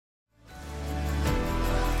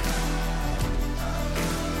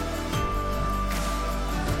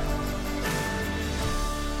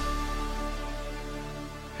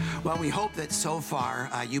Well, we hope that so far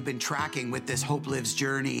you've been tracking with this Hope Lives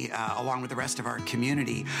journey along with the rest of our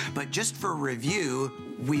community. But just for review,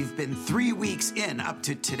 we've been 3 weeks in up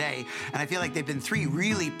to today, and I feel like they've been 3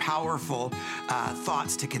 really powerful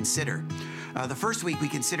thoughts to consider. The first week, we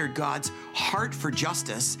considered God's heart for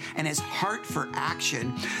justice and his heart for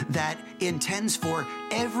action that intends for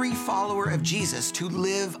every follower of Jesus to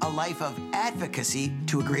live a life of advocacy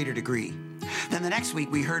to a greater degree. Then the next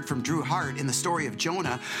week, we heard from Drew Hart in the story of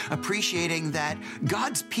Jonah, appreciating that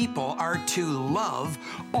God's people are to love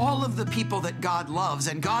all of the people that God loves,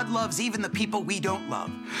 and God loves even the people we don't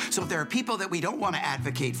love. So if there are people that we don't want to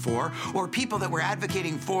advocate for, or people that we're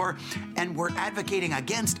advocating for and we're advocating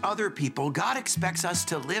against other people, God expects us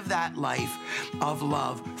to live that life of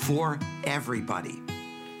love for everybody.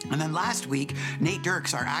 And then last week, Nate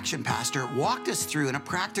Dirks, our action pastor, walked us through in a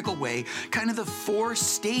practical way kind of the 4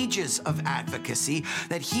 stages of advocacy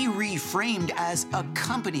that he reframed as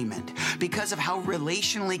accompaniment because of how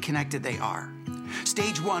relationally connected they are.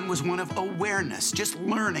 Stage 1 was one of awareness, just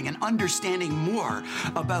learning and understanding more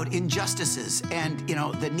about injustices and,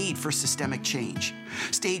 the need for systemic change.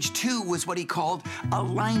 Stage 2 was what he called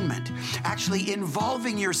alignment, actually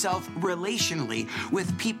involving yourself relationally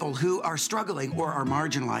with people who are struggling or are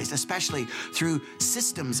marginalized, especially through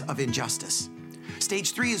systems of injustice.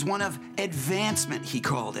 Stage 3 is one of advancement, he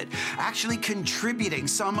called it, actually contributing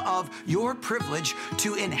some of your privilege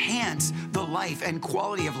to enhance the life and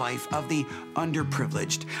quality of life of the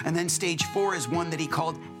underprivileged. And then stage 4 is one that he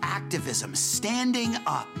called activism, standing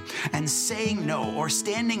up and saying no, or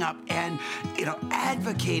standing up and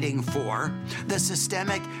advocating for the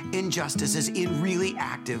systemic injustices in really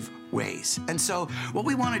active ways. And so what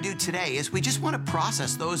we want to do today is we just want to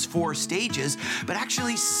process those 4 stages, but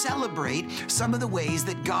actually celebrate some of the ways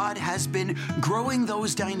that God has been growing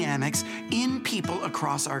those dynamics in people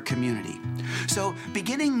across our community. So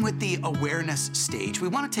beginning with the awareness stage, we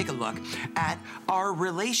want to take a look at our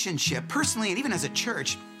relationship personally and even as a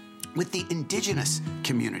church with the Indigenous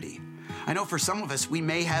community. I know for some of us, we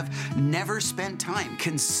may have never spent time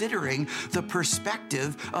considering the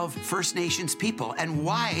perspective of First Nations people and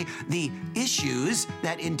why the issues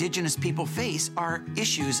that Indigenous people face are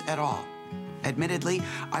issues at all. Admittedly,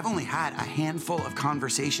 I've only had a handful of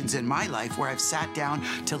conversations in my life where I've sat down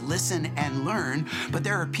to listen and learn, but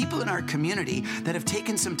there are people in our community that have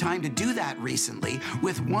taken some time to do that recently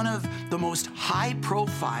with one of the most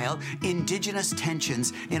high-profile Indigenous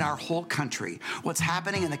tensions in our whole country, what's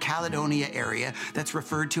happening in the Caledonia area that's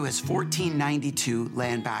referred to as 1492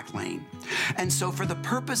 Land Back Lane. And so for the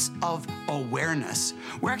purpose of awareness,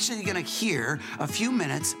 we're actually going to hear a few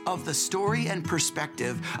minutes of the story and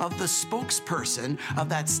perspective of the spokesperson of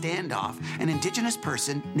that standoff, an Indigenous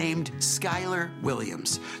person named Skylar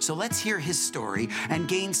Williams. So let's hear his story and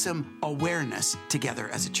gain some awareness together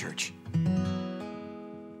as a church.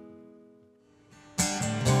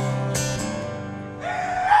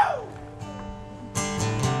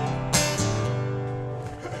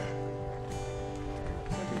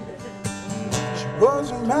 She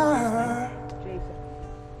wasn't mine.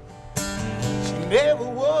 She never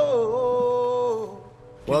was.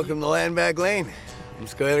 Welcome to Land Back Lane. I'm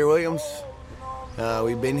Skylar Williams.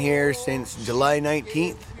 We've been here since July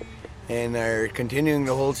 19th and are continuing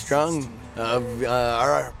to hold strong of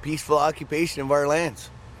our peaceful occupation of our lands,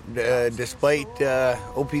 despite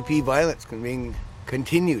OPP violence being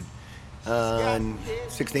continued on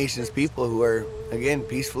Six Nations people who are, again,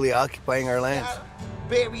 peacefully occupying our lands.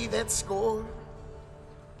 Bury that score.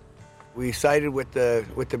 We sided with the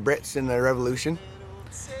Brits in the revolution.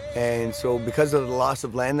 And so because of the loss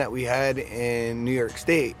of land that we had in New York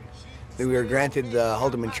State, we were granted the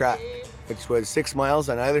Haldeman Tract, which was 6 miles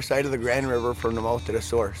on either side of the Grand River from the mouth to the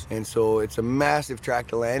source. And so it's a massive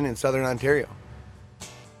tract of land in southern Ontario.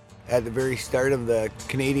 At the very start of the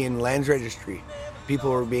Canadian Lands Registry,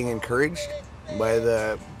 people were being encouraged by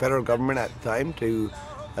the federal government at the time to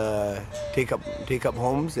take up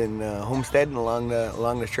homes and homesteading along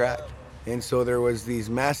the tract. And so there was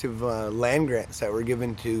these massive land grants that were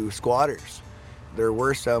given to squatters. There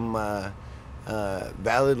were some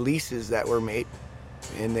valid leases that were made,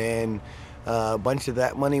 and then a bunch of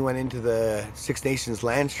that money went into the Six Nations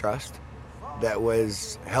Lands Trust that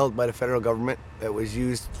was held by the federal government, that was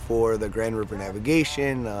used for the Grand River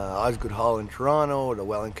navigation, Osgoode Hall in Toronto, the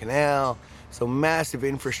Welland Canal. So massive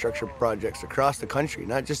infrastructure projects across the country,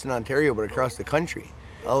 not just in Ontario, but across the country.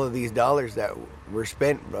 All of these dollars that were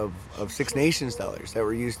spent of Six Nations dollars that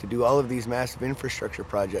were used to do all of these massive infrastructure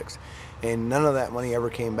projects, and none of that money ever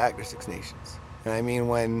came back to Six Nations. And I mean,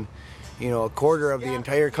 when a quarter of the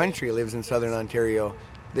entire country lives in southern Ontario,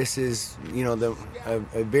 this is,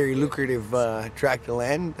 a very lucrative tract of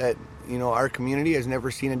land that, our community has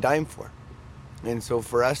never seen a dime for. And so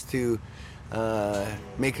for us to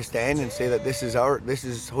make a stand and say that this is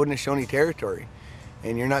Haudenosaunee territory,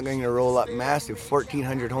 and you're not going to roll up massive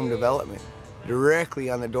 1,400 home development directly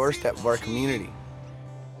on the doorstep of our community.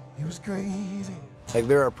 He was crazy. Like,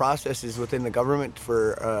 there are processes within the government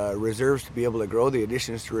for reserves to be able to grow, the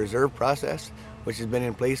additions to reserve process, which has been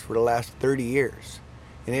in place for the last 30 years.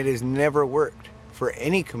 And it has never worked for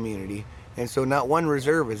any community, and so not one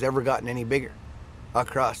reserve has ever gotten any bigger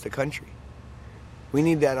across the country. We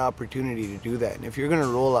need that opportunity to do that. And if you're going to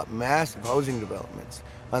roll up massive housing developments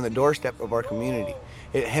on the doorstep of our community,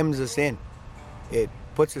 it hems us in. It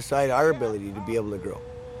puts aside our ability to be able to grow.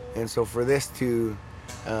 And so for this to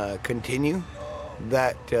continue,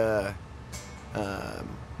 that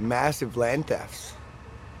massive land thefts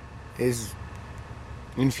is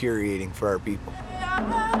infuriating for our people.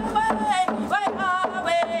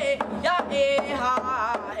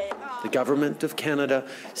 The Government of Canada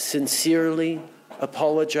sincerely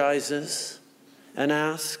apologizes and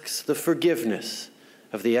asks the forgiveness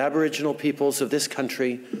of the Aboriginal peoples of this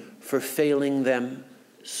country for failing them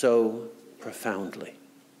so profoundly.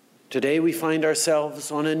 Today we find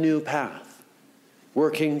ourselves on a new path,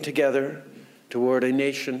 working together toward a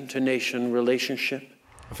nation-to-nation relationship.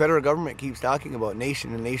 The federal government keeps talking about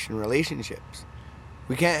nation-to-nation relationships.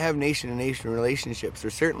 We can't have nation-to-nation relationships, or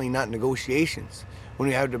certainly not negotiations, when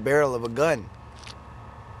we have the barrel of a gun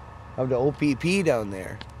of the OPP down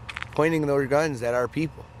there pointing those guns at our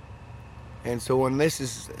people. And so when this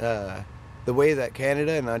is the way that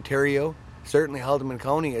Canada and Ontario, certainly Haldimand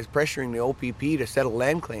County, is pressuring the OPP to settle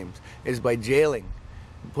land claims, is by jailing,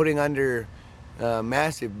 putting under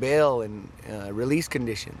massive bail and release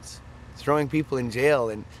conditions, throwing people in jail,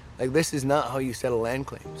 and this is not how you settle land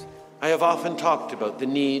claims. I have often talked about the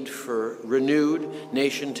need for renewed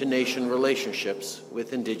nation-to-nation relationships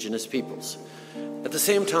with Indigenous peoples. At the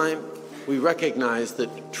same time, we recognize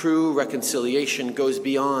that true reconciliation goes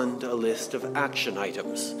beyond a list of action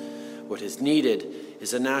items. What is needed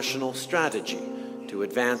is a national strategy to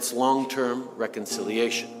advance long-term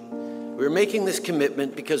reconciliation. We're making this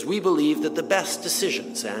commitment because we believe that the best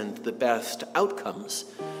decisions and the best outcomes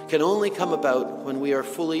can only come about when we are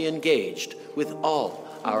fully engaged with all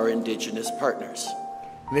our Indigenous partners.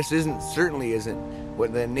 This certainly isn't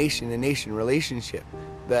what the nation-to-nation relationship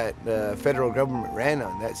that the federal government ran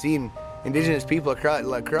on, that seen Indigenous people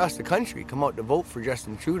across the country come out to vote for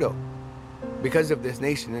Justin Trudeau. Because of this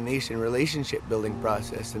nation-to-nation relationship building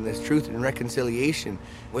process and this truth and reconciliation,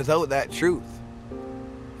 without that truth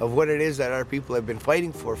of what it is that our people have been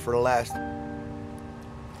fighting for the last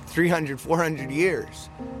 300, 400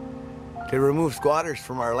 years, to remove squatters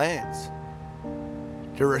from our lands,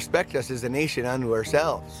 to respect us as a nation unto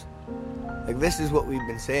ourselves. This is what we've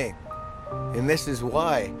been saying. And this is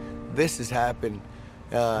why this has happened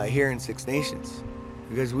here in Six Nations.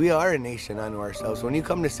 Because we are a nation unto ourselves. When you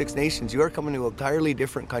come to Six Nations, you are coming to an entirely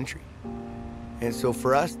different country. And so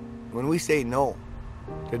for us, when we say no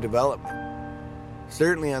to development,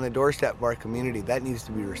 certainly on the doorstep of our community, that needs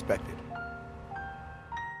to be respected.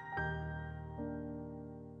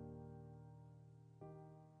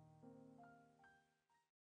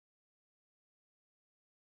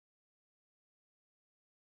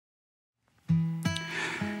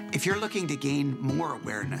 If you're looking to gain more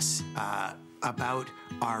awareness about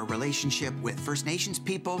our relationship with First Nations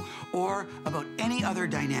people or about any other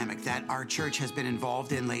dynamic that our church has been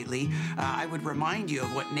involved in lately, I would remind you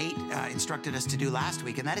of what Nate instructed us to do last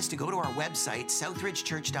week, and that is to go to our website,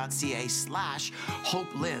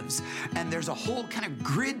 southridgechurch.ca/hopelives, and there's a whole kind of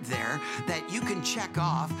grid there that you can check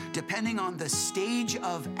off depending on the stage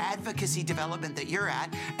of advocacy development that you're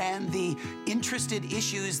at and the interested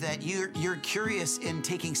issues that you're curious in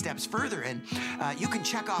taking steps further in. You can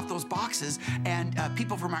check off those boxes, and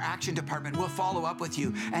people from our action department will follow up with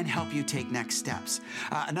you and help you take next steps.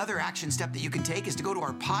 Another action step that you can take is to go to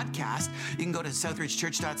our podcast. You can go to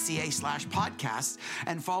southridgechurch.ca/podcasts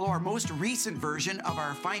and follow our most recent version of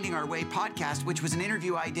our Finding Our Way podcast, which was an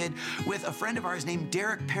interview I did with a friend of ours named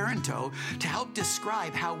Derek Parento to help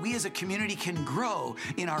describe how we as a community can grow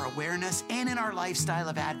in our awareness and in our lifestyle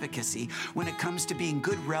of advocacy when it comes to being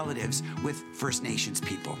good relatives with First Nations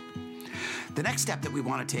people. The next step that we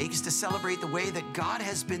want to take is to celebrate the way that God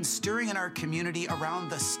has been stirring in our community around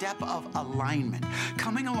the step of alignment,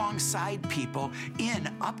 coming alongside people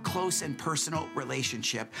in up-close and personal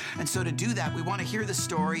relationship. And so to do that, we want to hear the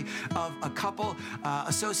story of a couple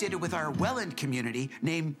associated with our Welland community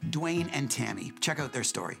named Dwayne and Tammy. Check out their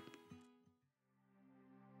story.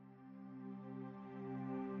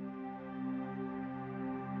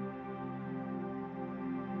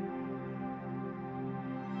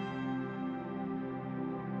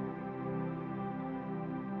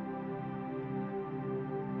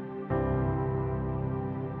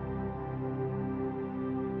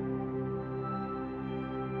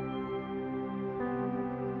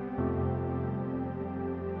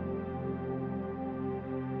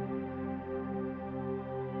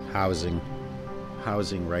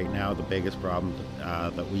 Housing right now, the biggest problem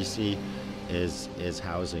that we see is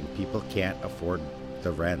housing. People can't afford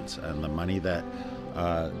the rents, and the money that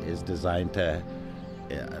is designed to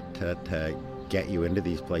get you into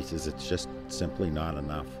these places, it's just simply not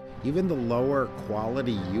enough. Even the lower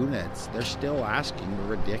quality units, they're still asking a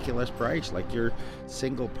ridiculous price. Like, your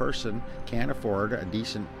single person can't afford a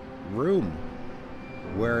decent room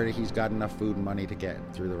where he's got enough food and money to get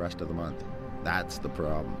through the rest of the month. That's the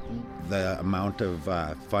problem. The amount of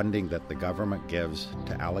funding that the government gives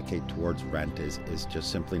to allocate towards rent is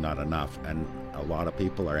just simply not enough. And a lot of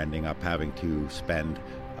people are ending up having to spend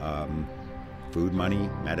food money,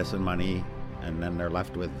 medicine money, and then they're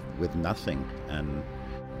left with nothing. And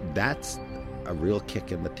that's a real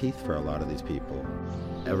kick in the teeth for a lot of these people.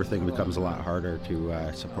 Everything becomes a lot harder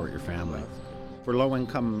to support your family. For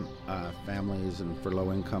low-income families and for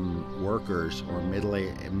low-income workers or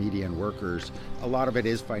median workers, a lot of it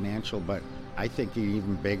is financial, but I think an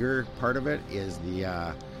even bigger part of it is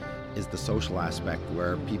the social aspect,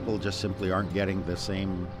 where people just simply aren't getting the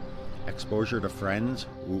same exposure to friends.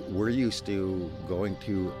 We're used to going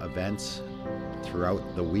to events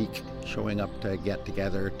throughout the week, showing up to get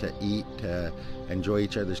together, to eat, to enjoy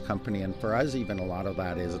each other's company. And for us, even a lot of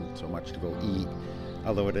that isn't so much to go eat,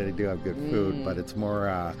 although they do have good food, but it's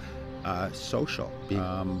more social.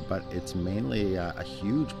 But it's mainly a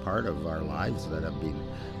huge part of our lives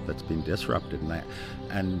that's been disrupted.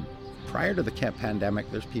 And prior to the pandemic,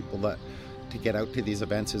 there's people that to get out to these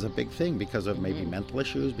events is a big thing because of maybe mental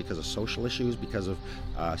issues, because of social issues, because of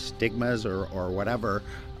stigmas or whatever,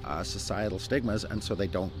 societal stigmas, and so they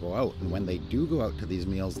don't go out. And when they do go out to these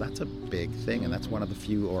meals, that's a big thing, and that's one of the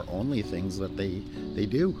few or only things that they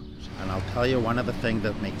do. And I'll tell you, one of the things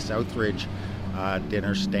that makes Southridge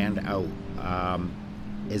dinner stand out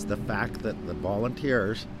is the fact that the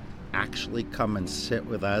volunteers actually come and sit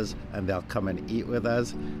with us, and they'll come and eat with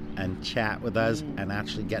us and chat with us and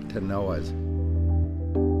actually get to know us.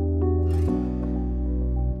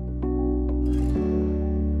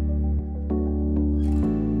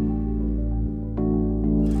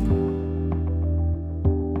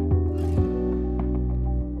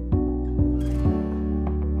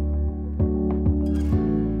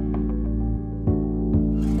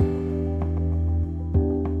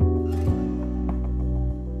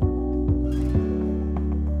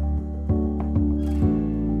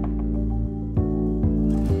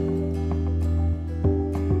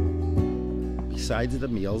 Besides the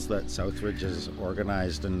meals that Southridge has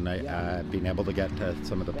organized and being able to get to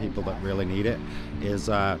some of the people that really need it, is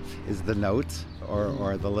the notes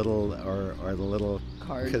or the little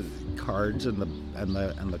cards and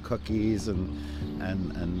the cookies and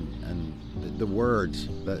the words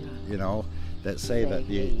that that say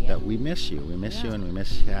that we miss you, and we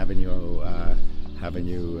miss having you out.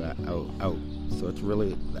 So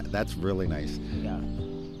that's really nice. Yeah.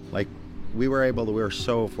 Like, we were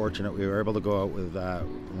so fortunate. We were able to go out with,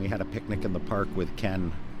 we had a picnic in the park with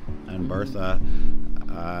Ken and Bertha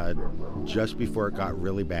just before it got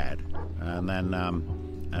really bad. And then,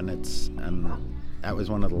 and that was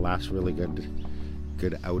one of the last really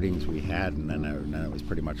good outings we had, and then it was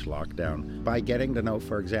pretty much locked down. By getting to know,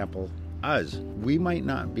 for example, us, we might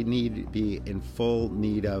not be in full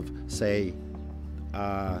need of, say,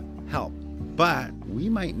 help. But we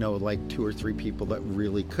might know like 2 or 3 people that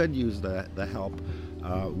really could use the help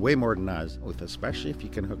way more than us, especially if you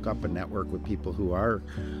can hook up a network with people who are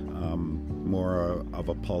more of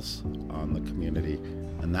a pulse on the community.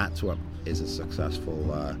 And that's what is a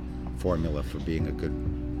successful formula for being a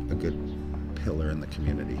good pillar in the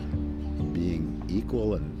community. Being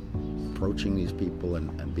equal and approaching these people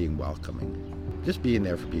and being welcoming. Just being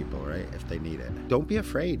there for people, right, if they need it. Don't be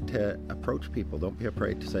afraid to approach people. Don't be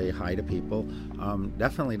afraid to say hi to people.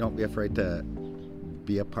 Definitely don't be afraid to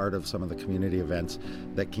be a part of some of the community events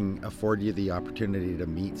that can afford you the opportunity to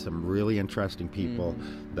meet some really interesting people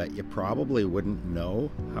that you probably wouldn't know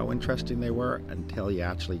how interesting they were until you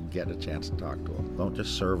actually get a chance to talk to them. Don't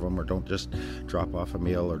just serve them, or don't just drop off a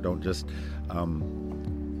meal, or don't just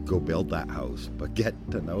go build that house, but get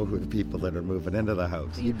to know who the people that are moving into the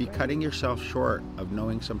house. You'd be cutting yourself short of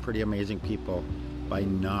knowing some pretty amazing people by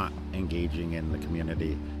not engaging in the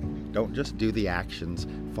community. Don't just do the actions,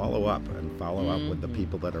 follow up with the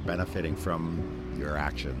people that are benefiting from your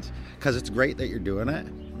actions. Because it's great that you're doing it,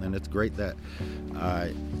 and it's great that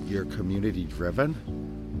you're community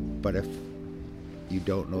driven, but if you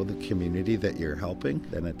don't know the community that you're helping,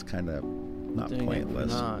 then it's kind of not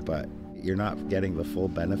pointless, but you're not getting the full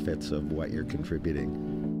benefits of what you're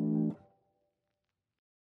contributing.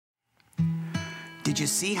 Did you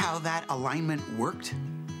see how that alignment worked?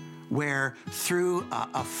 where through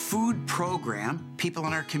a food program, people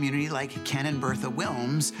in our community like Ken and Bertha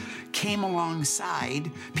Wilms came alongside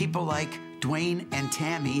people like Dwayne and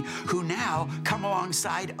Tammy, who now come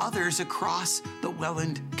alongside others across the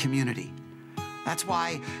Welland community. That's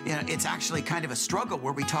why it's actually kind of a struggle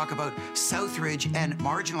where we talk about Southridge and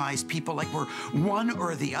marginalized people like we're one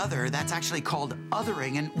or the other. That's actually called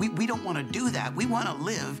othering, and we don't want to do that. We want to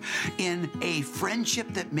live in a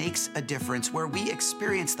friendship that makes a difference, where we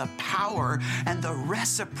experience the power and the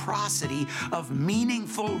reciprocity of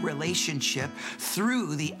meaningful relationship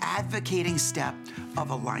through the advocating step of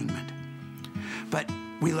alignment. But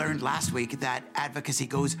we learned last week that advocacy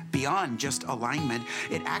goes beyond just alignment.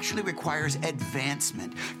 It actually requires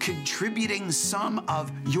advancement, contributing some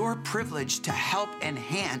of your privilege to help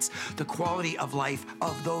enhance the quality of life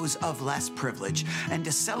of those of less privilege. And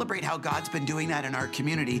to celebrate how God's been doing that in our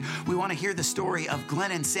community, we want to hear the story of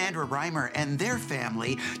Glenn and Sandra Reimer and their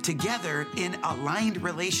family together in aligned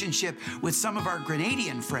relationship with some of our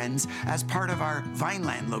Grenadian friends as part of our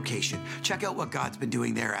Vineland location. Check out what God's been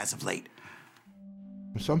doing there as of late.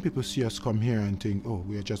 Some people see us come here and think, oh,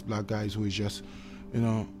 we're just black guys who just,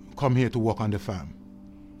 come here to work on the farm.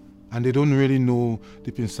 And they don't really know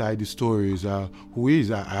deep inside the stories, who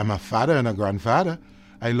is. I'm a father and a grandfather.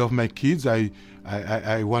 I love my kids. I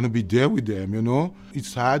want to be there with them,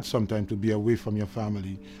 It's hard sometimes to be away from your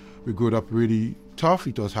family. We grew up really tough.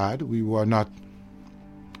 It was hard. We were not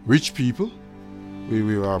rich people.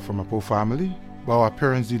 We were from a poor family. But our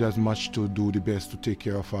parents did as much to do the best to take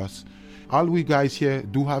care of us. All we guys here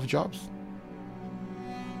do have jobs.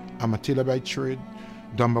 I'm a tailor by trade.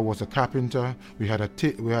 Dunbar was a carpenter. We had a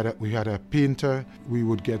painter. We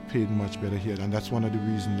would get paid much better here, and that's one of the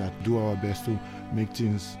reasons that we do our best to make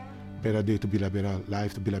things better day, to build a better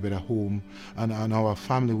life, to build a better home, and our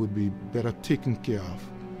family would be better taken care of.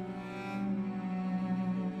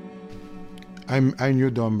 I knew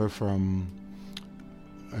Dunbar from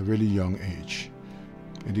a really young age.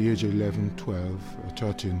 At the age of 11, 12, or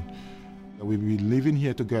 13. We've been living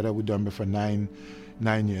here together with Dunbar for 8 to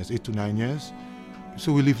 9 years.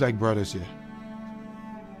 So we live like brothers here.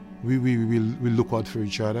 We look out for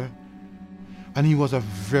each other. And he was a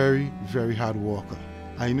very, very hard worker.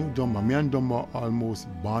 I knew Dunbar. Me and Dunbar almost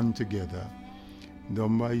born together.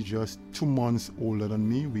 Dunbar is just 2 months older than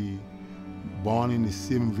me. We born in the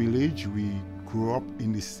same village. We grew up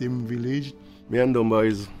in the same village. Me and Dunbar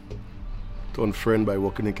is turned friend by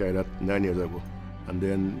working in Canada 9 years ago. And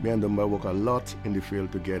then me and Dunbar work a lot in the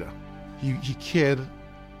field together. He cared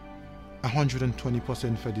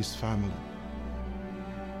 120% for this family.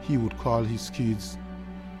 He would call his kids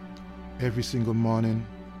every single morning.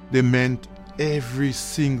 They meant every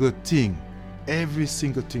single thing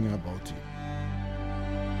about it.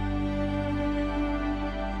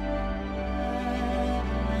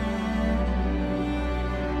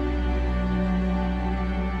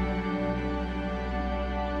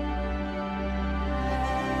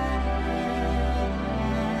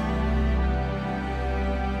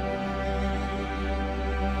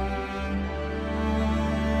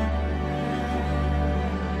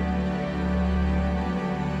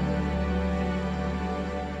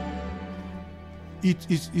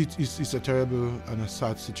 It's a terrible and a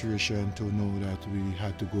sad situation to know that we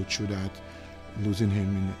had to go through that, losing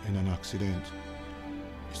him in an accident.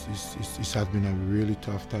 It has been a really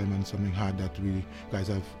tough time and something hard that we guys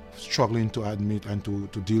are struggling to admit and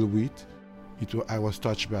to deal with. I was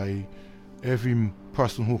touched by every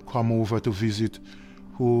person who come over to visit,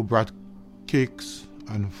 who brought cakes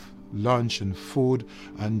and lunch and food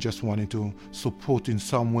and just wanted to support in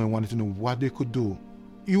some way, wanted to know what they could do.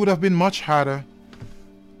 It would have been much harder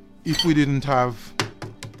if we didn't have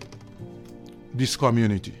this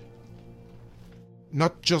community.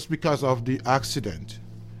 Not just because of the accident.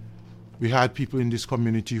 We had people in this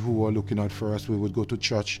community who were looking out for us. We would go to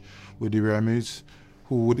church with the Remys,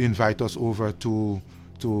 who would invite us over to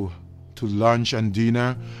lunch and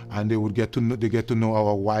dinner, and they get to know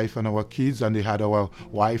our wife and our kids, and they had our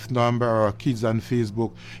wife number, our kids on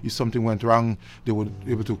Facebook. If something went wrong, they would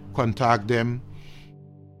be able to contact them.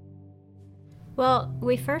 Well,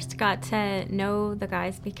 we first got to know the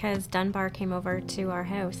guys because Dunbar came over to our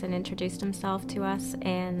house and introduced himself to us,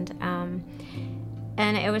 and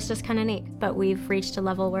it was just kind of neat. But we've reached a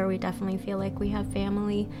level where we definitely feel like we have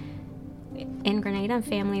family in Grenada and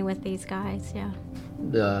family with these guys, yeah.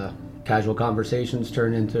 The casual conversations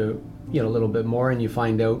turn into, a little bit more, and you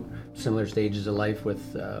find out similar stages of life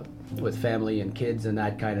with family and kids and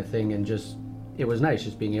that kind of thing, and just, it was nice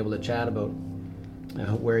just being able to chat about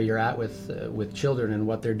where you're at with children and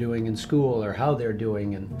what they're doing in school or how they're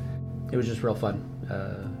doing, and it was just real fun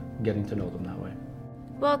getting to know them that way.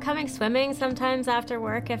 Well, coming swimming sometimes after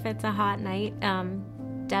work if it's a hot night.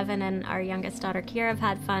 Devin and our youngest daughter Kira have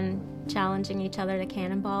had fun challenging each other to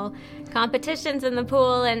cannonball competitions in the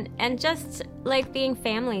pool, and just like being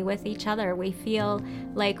family with each other. We feel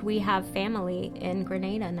like we have family in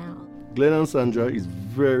Grenada now. Glenn and Sandra is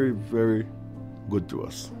very, very good to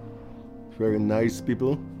us. Very nice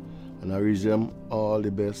people, and I wish them all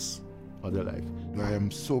the best of their life. I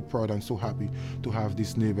am so proud and so happy to have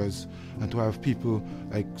these neighbors and to have people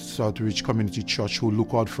like Southridge Community Church who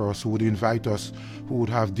look out for us, who would invite us, who would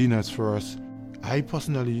have dinners for us. I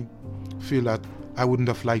personally feel that I wouldn't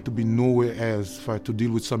have liked to be nowhere else to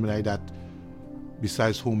deal with something like that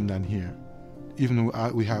besides home than here. Even though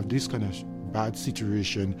we have this kind of bad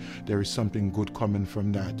situation, there is something good coming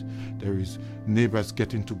from that. There is neighbors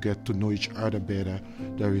getting to get to know each other better.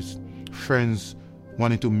 There is friends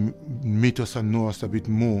wanting to meet us and know us a bit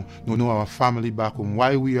more, know our family back home,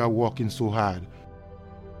 why we are working so hard.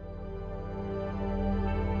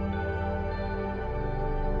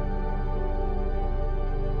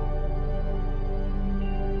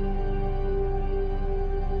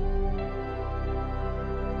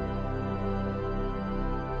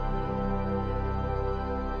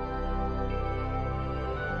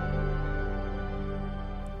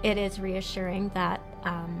 It is reassuring that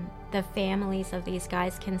the families of these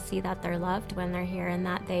guys can see that they're loved when they're here, and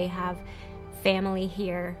that they have family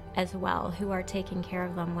here as well who are taking care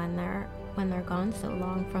of them when they're gone so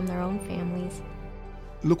long from their own families.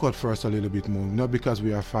 Look out for us a little bit more, not because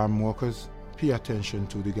we are farm workers. Pay attention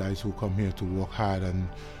to the guys who come here to work hard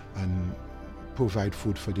and provide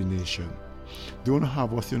food for the nation. Don't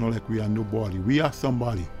have us, like we are nobody. We are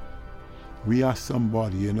somebody. We are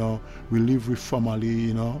somebody, We live with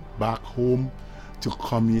family, back home, to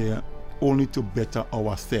come here only to better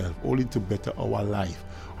ourselves, only to better our life,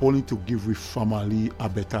 only to give with family a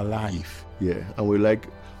better life. Yeah, and we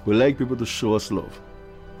like people to show us love.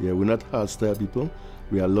 Yeah, we're not hostile people.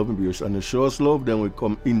 We are loving people, and to show us love, then we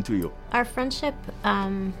come into you. Our friendship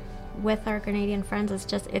with our Grenadian friends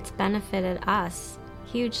it's benefited us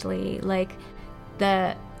hugely. Like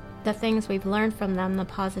the things we've learned from them, the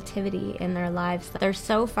positivity in their lives. They're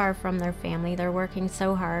so far from their family. They're working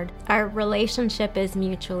so hard. Our relationship is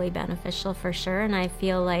mutually beneficial for sure, and I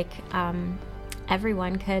feel like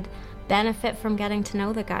everyone could benefit from getting to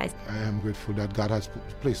know the guys. I am grateful that God has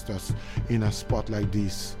placed us in a spot like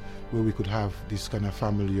this where we could have this kind of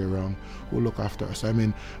family around who look after us. I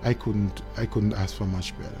mean, I couldn't ask for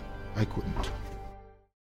much better. I couldn't.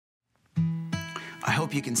 I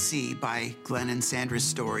hope you can see by Glenn and Sandra's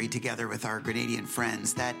story together with our Grenadian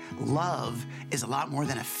friends that love is a lot more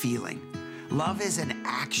than a feeling. Love is an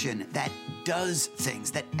action that does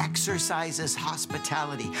things, that exercises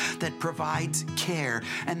hospitality, that provides care,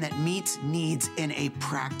 and that meets needs in a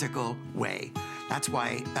practical way. That's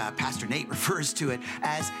why Pastor Nate refers to it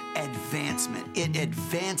as advancement. It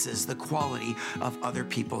advances the quality of other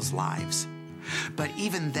people's lives. But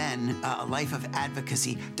even then, a life of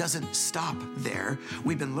advocacy doesn't stop there.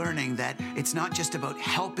 We've been learning that it's not just about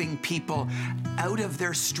helping people out of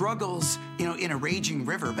their struggles, in a raging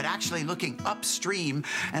river, but actually looking upstream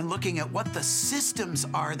and looking at what the systems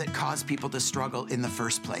are that cause people to struggle in the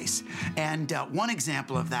first place. And one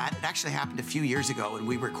example of that, it actually happened a few years ago, and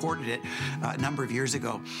we recorded it a number of years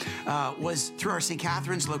ago, was through our St.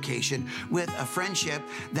 Catharines location with a friendship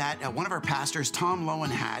that one of our pastors, Tom Lowen,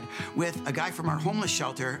 had with a guy from our homeless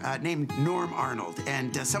shelter named Norm Arnold.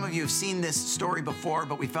 And some of you have seen this story before,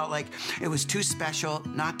 but we felt like it was too special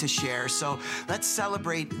not to share. So let's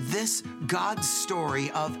celebrate this God's story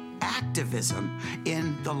of activism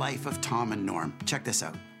in the life of Tom and Norm. Check this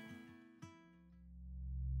out.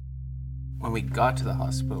 When we got to the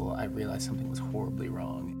hospital, I realized something was horribly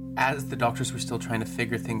wrong. As the doctors were still trying to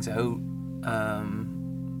figure things out,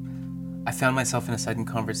 I found myself in a sudden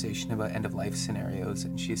conversation about end-of-life scenarios,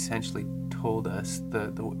 and she essentially told us,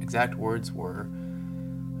 the exact words were,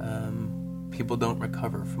 people don't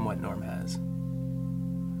recover from what Norm has.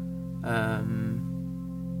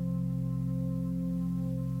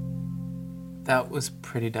 That was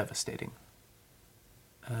pretty devastating.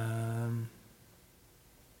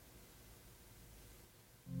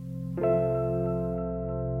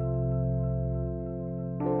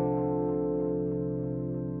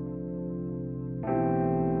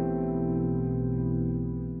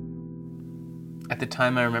 At the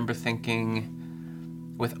time, I remember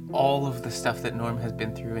thinking, with all of the stuff that Norm has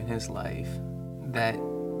been through in his life, that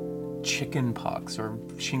chicken pox or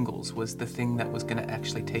shingles was the thing that was going to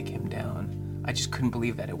actually take him down. I just couldn't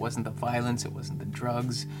believe that. It wasn't the violence, it wasn't the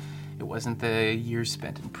drugs, it wasn't the years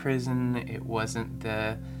spent in prison, it wasn't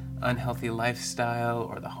the unhealthy lifestyle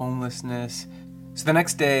or the homelessness. So the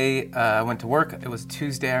next day, I went to work. It was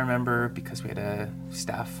Tuesday, I remember, because we had a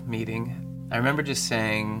staff meeting. I remember just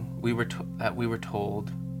saying that we were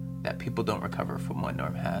told that people don't recover from what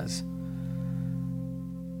Norm has.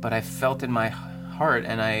 But I felt in my heart,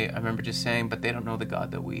 and I remember just saying, but they don't know the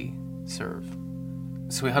God that we serve.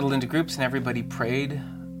 So we huddled into groups and everybody prayed.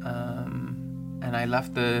 And I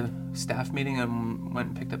left the staff meeting and went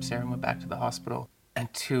and picked up Sarah and went back to the hospital.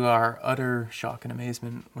 And to our utter shock and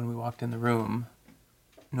amazement, when we walked in the room,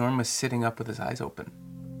 Norm was sitting up with his eyes open.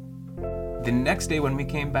 The next day when we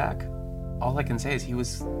came back, all I can say is it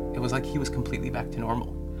was like he was completely back to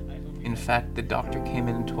normal. In fact, the doctor came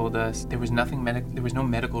in and told us there was no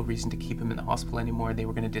medical reason to keep him in the hospital anymore. They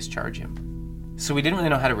were going to discharge him. So we didn't really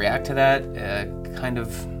know how to react to that.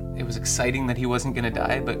 It was exciting that he wasn't going to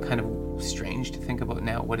die, but kind of strange to think about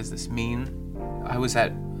now. What does this mean? I was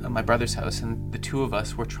at my brother's house, and the two of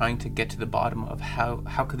us were trying to get to the bottom of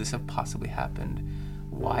how could this have possibly happened?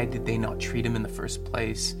 Why did they not treat him in the first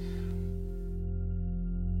place?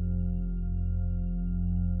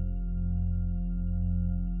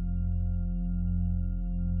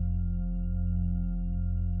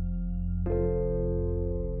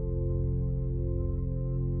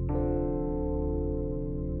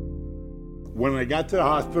 When I got to the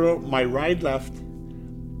hospital, my ride left,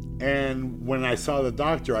 and when I saw the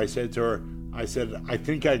doctor, I said to her, I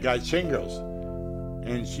think I got shingles.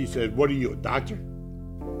 And she said, what are you, a doctor?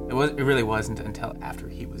 It really wasn't until after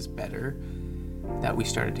he was better that we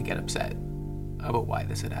started to get upset about why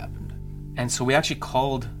this had happened. And so we actually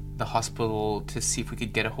called the hospital to see if we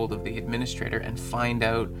could get a hold of the administrator and find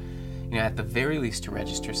out, at the very least to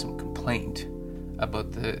register some complaint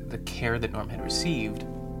about the care that Norm had received.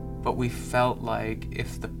 But we felt like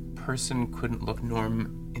if the person couldn't look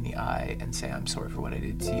Norm in the eye and say, I'm sorry for what I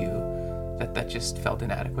did to you, that just felt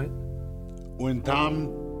inadequate. When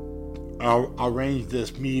Tom arranged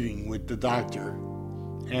this meeting with the doctor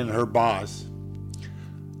and her boss,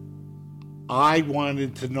 I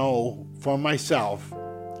wanted to know for myself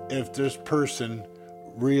if this person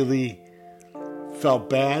really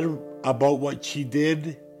felt bad about what she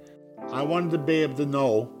did. I wanted to be able to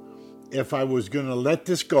know if I was going to let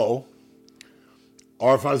this go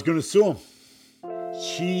or if I was going to sue him.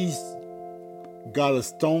 She's got a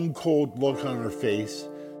stone cold look on her face.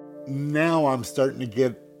 Now I'm starting to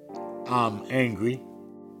get angry.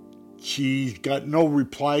 She's got no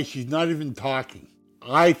reply. She's not even talking.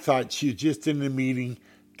 I thought she was just in the meeting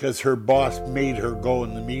because her boss made her go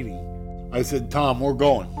in the meeting. I said, Tom, we're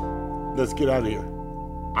going. Let's get out of here.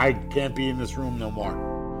 I can't be in this room no more.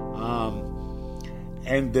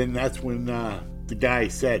 And then that's when the guy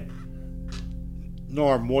said,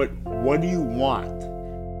 Norm, what do you want?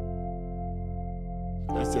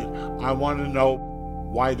 I said, I want to know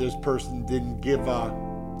why this person didn't give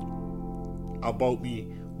about me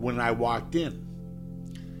when I walked in.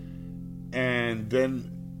 And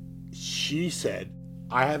then she said,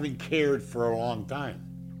 I haven't cared for a long time.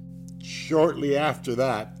 Shortly after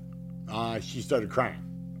that, she started crying.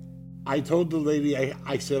 I told the lady,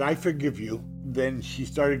 I said, I forgive you. Then she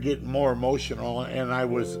started getting more emotional, and I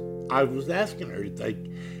was asking her, like,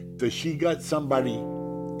 does she got somebody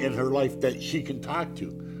in her life that she can talk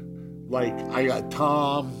to? Like, I got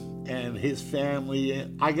Tom and his family,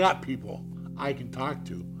 and I got people I can talk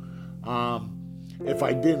to. If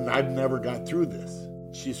I didn't, I'd never got through this.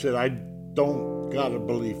 She said, I don't got a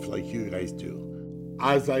belief like you guys do.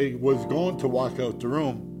 As I was going to walk out the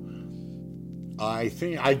room, I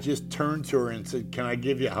think I just turned to her and said, can I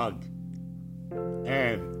give you a hug?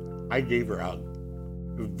 And I gave her a hug.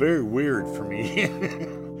 It was very weird for me.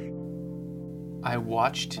 I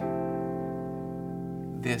watched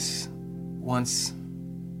this once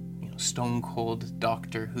stone cold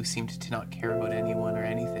doctor who seemed to not care about anyone or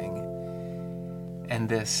anything, and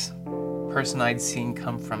this person I'd seen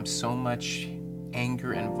come from so much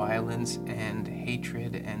anger and violence and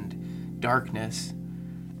hatred and darkness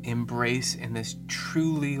embrace in this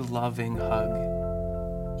truly loving hug.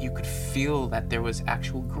 You could feel that there was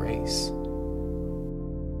actual grace.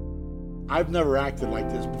 I've never acted like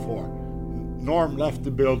this before. Norm left the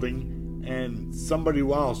building and somebody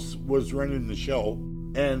else was running the show,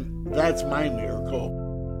 and that's my miracle.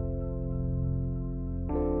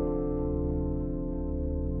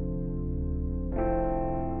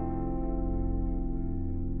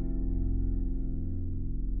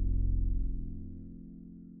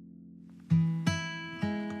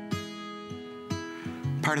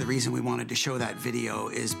 Part of the reason we wanted to show that video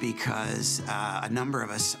is because a number of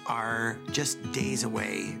us are just days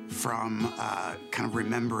away from kind of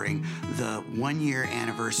remembering the 1-year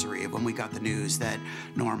anniversary of when we got the news that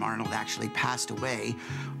Norm Arnold actually passed away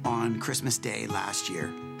on Christmas Day last year.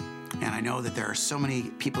 And I know that there are so many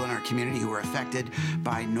people in our community who are affected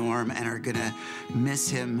by Norm and are going to miss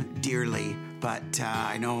him dearly. But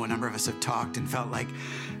I know a number of us have talked and felt like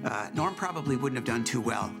Norm probably wouldn't have done too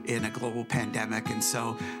well in a global pandemic. And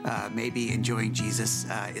so maybe enjoying Jesus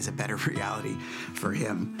is a better reality for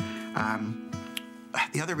him.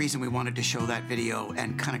 The other reason we wanted to show that video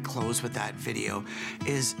and kind of close with that video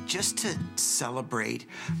is just to celebrate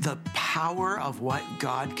the power of what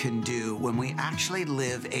God can do when we actually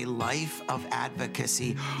live a life of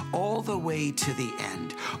advocacy all the way to the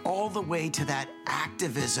end, all the way to that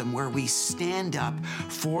activism where we stand up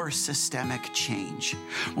for systemic change.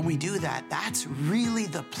 When we do that, that's really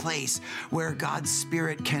the place where God's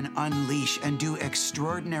Spirit can unleash and do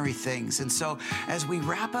extraordinary things. And so as we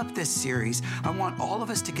wrap up this series, I want all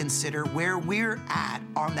of us to consider where we're at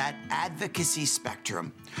on that advocacy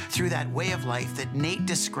spectrum through that way of life that Nate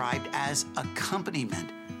described as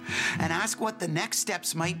accompaniment, and ask what the next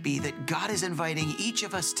steps might be that God is inviting each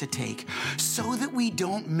of us to take so that we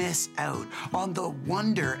don't miss out on the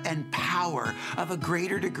wonder and power of a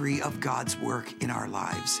greater degree of God's work in our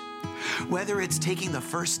lives. Whether it's taking the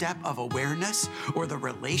first step of awareness, or the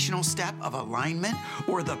relational step of alignment,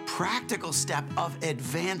 or the practical step of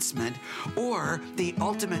advancement, or the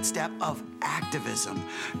ultimate step of activism,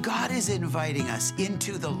 God is inviting us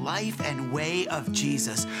into the life and way of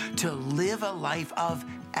Jesus to live a life of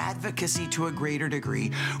advocacy to a greater degree,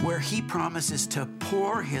 where He promises to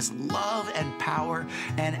pour His love and power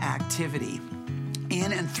and activity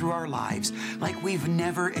in and through our lives like we've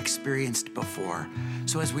never experienced before.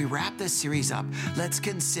 So as we wrap this series up, let's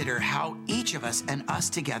consider how each of us and us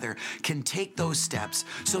together can take those steps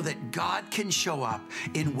so that God can show up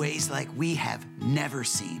in ways like we have never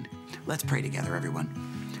seen. Let's pray together, everyone.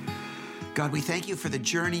 God, we thank you for the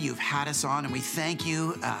journey you've had us on, and we thank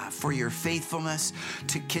you for your faithfulness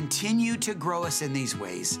to continue to grow us in these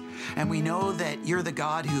ways. And we know that you're the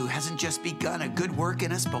God who hasn't just begun a good work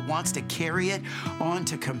in us, but wants to carry it on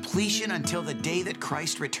to completion until the day that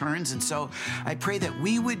Christ returns. And so I pray that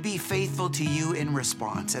we would be faithful to you in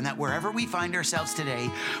response, and that wherever we find ourselves today,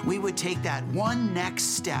 we would take that one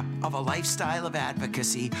next step of a lifestyle of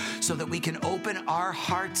advocacy so that we can open our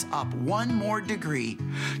hearts up one more degree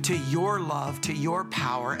to your love, to your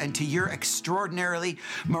power, and to your extraordinarily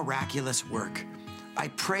miraculous work. I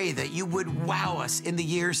pray that you would wow us in the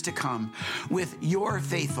years to come with your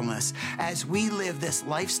faithfulness as we live this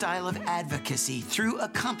lifestyle of advocacy through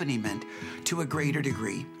accompaniment to a greater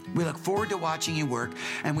degree. We look forward to watching you work,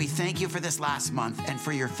 and we thank you for this last month and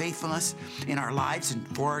for your faithfulness in our lives and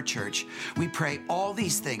for our church. We pray all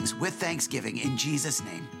these things with thanksgiving in Jesus'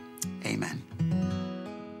 name. Amen.